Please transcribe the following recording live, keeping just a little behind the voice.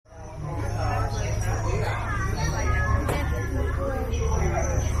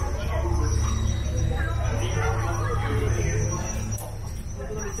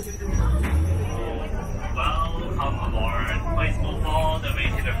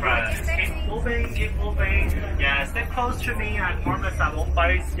quickly. Yeah, stay close to me. I promise I won't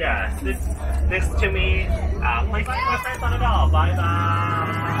bite. Yeah, sit next to me. Play by my friends on the door. Bye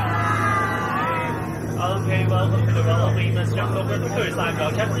bye. Okay, welcome to the World Famous Jungle Visitors. I'm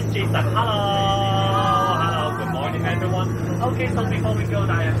your captain, Jason. Hello, good morning, everyone. Okay, so before we go,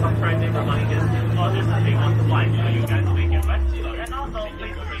 I have some friendly reminders. Obviously, we want to fly, so you guys will get ready. And also,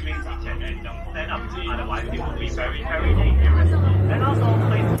 please remain seated and don't stand up, otherwise it will be very, very dangerous. And also,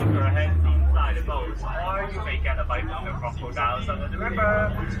 please keep your hands inside the boat, or you may get a bite from the crocodiles under the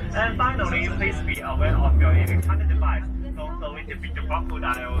river. And finally, please be aware of your electronic device. Don't go into the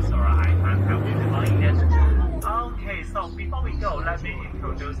crocodiles, or I can't help you to find it. Okay, so before we go, let me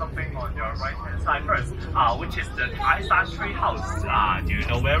introduce something on your right hand side first, which is the Taisan tree house. Do you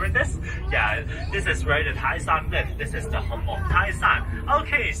know where it is? Yeah, this is where the Taisan live. This is the home of Taisan.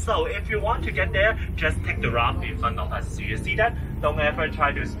 Okay, so if you want to get there, just take the raft in front of us. Do you see that? Don't ever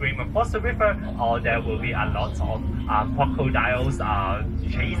try to swim across the river, or there will be a lot of crocodiles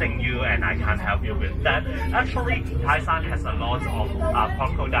chasing you, and I can't help you with that. Actually, Taisan has a lot of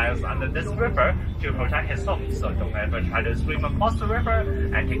crocodiles under this river to protect his home, so don't ever try to swim across the river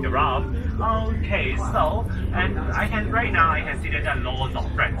and take the raft. Okay, so, and right now I can see that there are loads of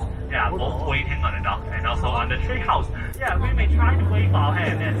friends. Yeah, both waiting on the dock and also on the tree house. Yeah, we may try to wave our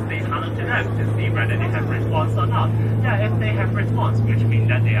hand and say hello to them to see whether they have response or not. Yeah, if they have response, which means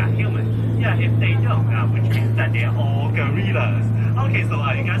that they are human. Yeah, if they don't, which means that they are all gorillas. Okay, so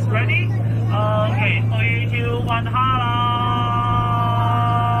are you guys ready? Okay, 3, 2, 1, hello!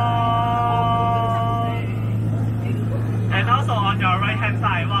 And also on your right hand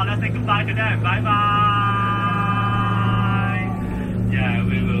side, well, let's say goodbye to them. Bye bye! Yeah,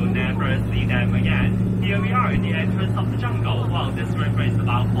 we will never see them again. Here we are in the entrance of the jungle. Well, this river is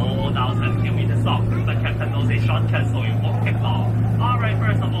about 4,000 kilometers long. The captain knows a shortcut, so it won't take long. Alright,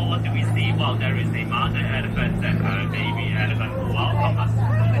 first of all, what do we see? Well, there is a mother elephant and her baby elephant who welcome us.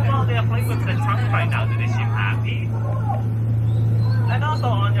 Well, they are playing with the trunk right now. Do they seem happy? And also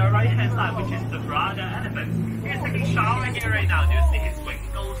on your right hand side, which is the brother elephant. He's taking a shower here right now. Do you see his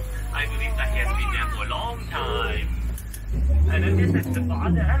wrinkles? I believe that he has been there for a long time. And then this is the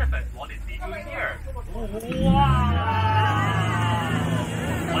father elephant. What is he doing here? Wow!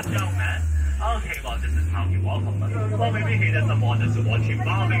 Watch out, man. Okay, well, this is how he welcomes us. Well, maybe he doesn't want us to watch him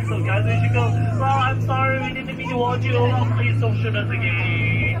farming, so guys, we should go. Well, I'm sorry, we didn't mean to watch you. Oh, please don't shoot us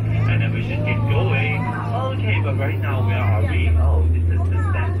again. And then we should get going. Okay, but right now, where are we? Oh, this is the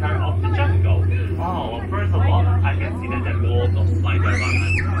center of the jungle. Oh, first of all, I can see that there are loads of spiders around us.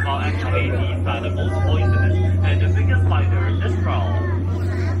 Well, actually, these are the most poisonous. And the biggest spider is this frog.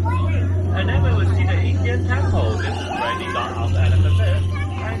 And then we will see the Indian temple. This is where the god of elephant is.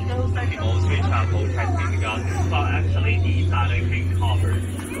 And those animals which are protecting the god. Well, actually, these are the king cobras.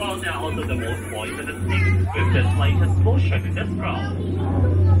 Well, they are also the most poisonous things with the slightest motion in this crowd.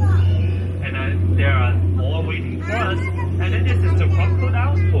 And then there are more waiting for us. And then this is the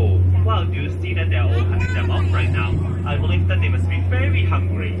crocodile's pool. Well, do you see that they're all cutting them off right now? I believe that they must be very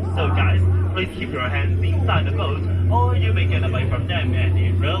hungry. So guys, please keep your hands inside the boat, or you may get a bite from them and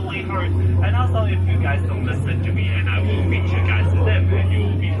it really hurts. And also, if you guys don't listen to me and I will meet you guys to them and you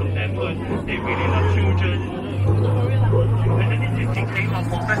will become their food, they really love children. And then this is the cave of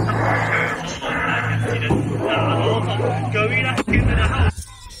Professor Porter. I can see that there are lots of gorillas in the house.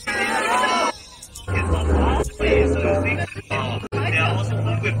 It's not hard to say, so you see, they are also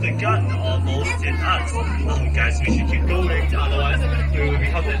with the gun almost in us. Guys, we should keep going, otherwise we will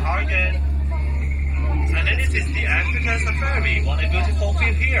become the target. And then this is the African safari. What a beautiful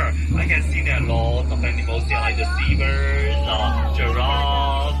view here. I can see there are lots of animals here, like the seabirds,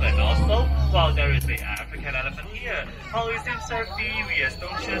 giraffe, and also, well, there is the African elephant here. Oh, it seems so furious,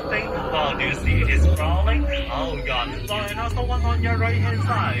 don't you think? Oh, do you see it is crawling? Oh god. Well, and also one on your right hand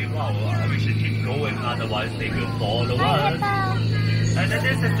side. Well, we should keep going, otherwise they will follow us. And then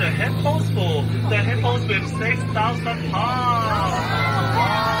this is the hippos pool. The hippos with 6,000 pounds.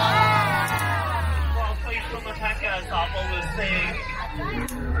 Well, please don't attack us, or we'll sing.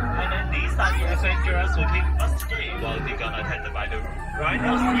 And then these are the adventurers who came us today. Well, they got attended by the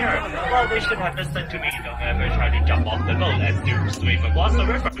rhinos here. Well, they should have listened to me. Don't ever try to jump off the boat and still swim across the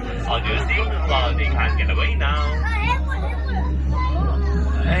river. Oh, do you see? Well, they can't get away now.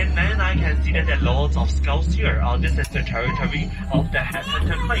 And then I can see that there are loads of skulls here. Oh, this is the territory of the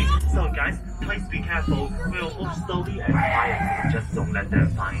headhunter place. So guys, please be careful. We'll move slowly and quietly. Just don't let them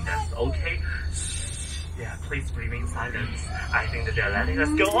find us, okay? Yeah, please remain silent. I think that they're letting us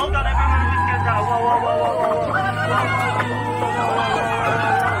go. Oh god, everyone, please get down. Whoa, whoa, whoa, whoa, whoa.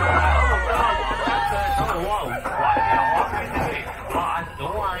 Oh, whoa. What? I have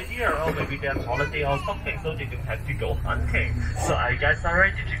no idea. Oh or maybe they're on holiday or something, so they don't have to go hunting. So are you guys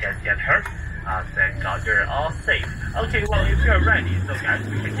alright? Did you guys get hurt? Thank God you're all safe. Okay, well if you're ready, so guys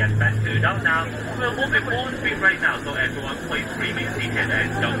we can get back to down now. We're moving full speed right now, so everyone please remain seated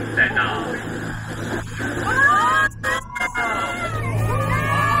and don't stand up.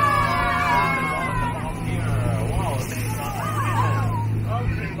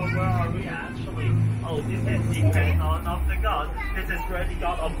 This is the on of the gun. This is already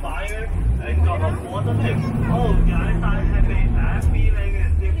got on fire and got on water lips. Oh guys, I have a bad feeling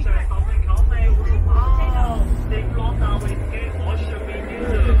as if there's something coming. Oh, they blocked our escape. What should we do?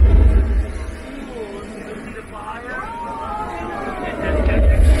 Oh, did you see the fire? It has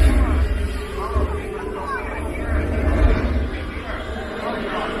catching fire. Oh, we must not be here. Oh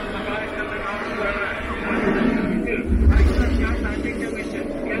God, the guy coming out of there. Guys, I think that we should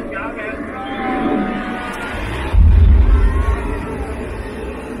get down and run.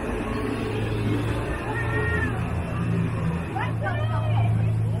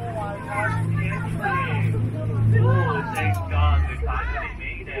 Thank God we finally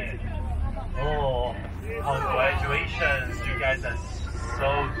made it. Oh, congratulations, you guys are so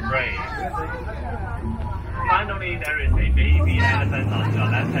brave. Finally, there is a baby elephant on your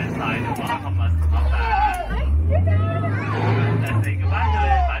left-hand side to welcome us up back. Let's say goodbye to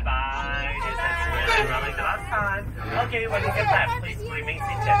it. Bye-bye. This is really running the last time. Okay, when you get back, please remain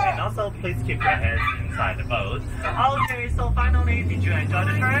seated and also please keep your hands inside the boat. Okay, so finally, did you enjoy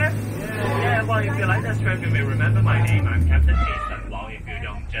the trip? Yeah, well, if you like this trip, you may remember my name. I'm Captain Jason. Well, if you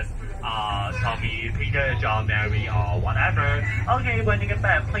don't, just call me Peter, John, Mary, or whatever. Okay, when you get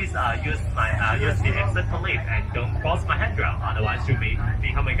back, please use the exit to leave and don't cross my handrail. Otherwise, you'll be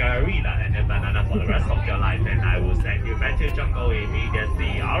becoming a gorilla and a banana for the rest of your life, and I will send you back to the jungle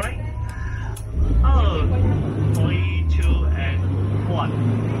immediately. Alright? Oh, 3, 2, and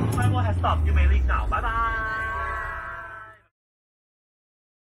 1. Timer has stopped. You may leave now. Bye bye.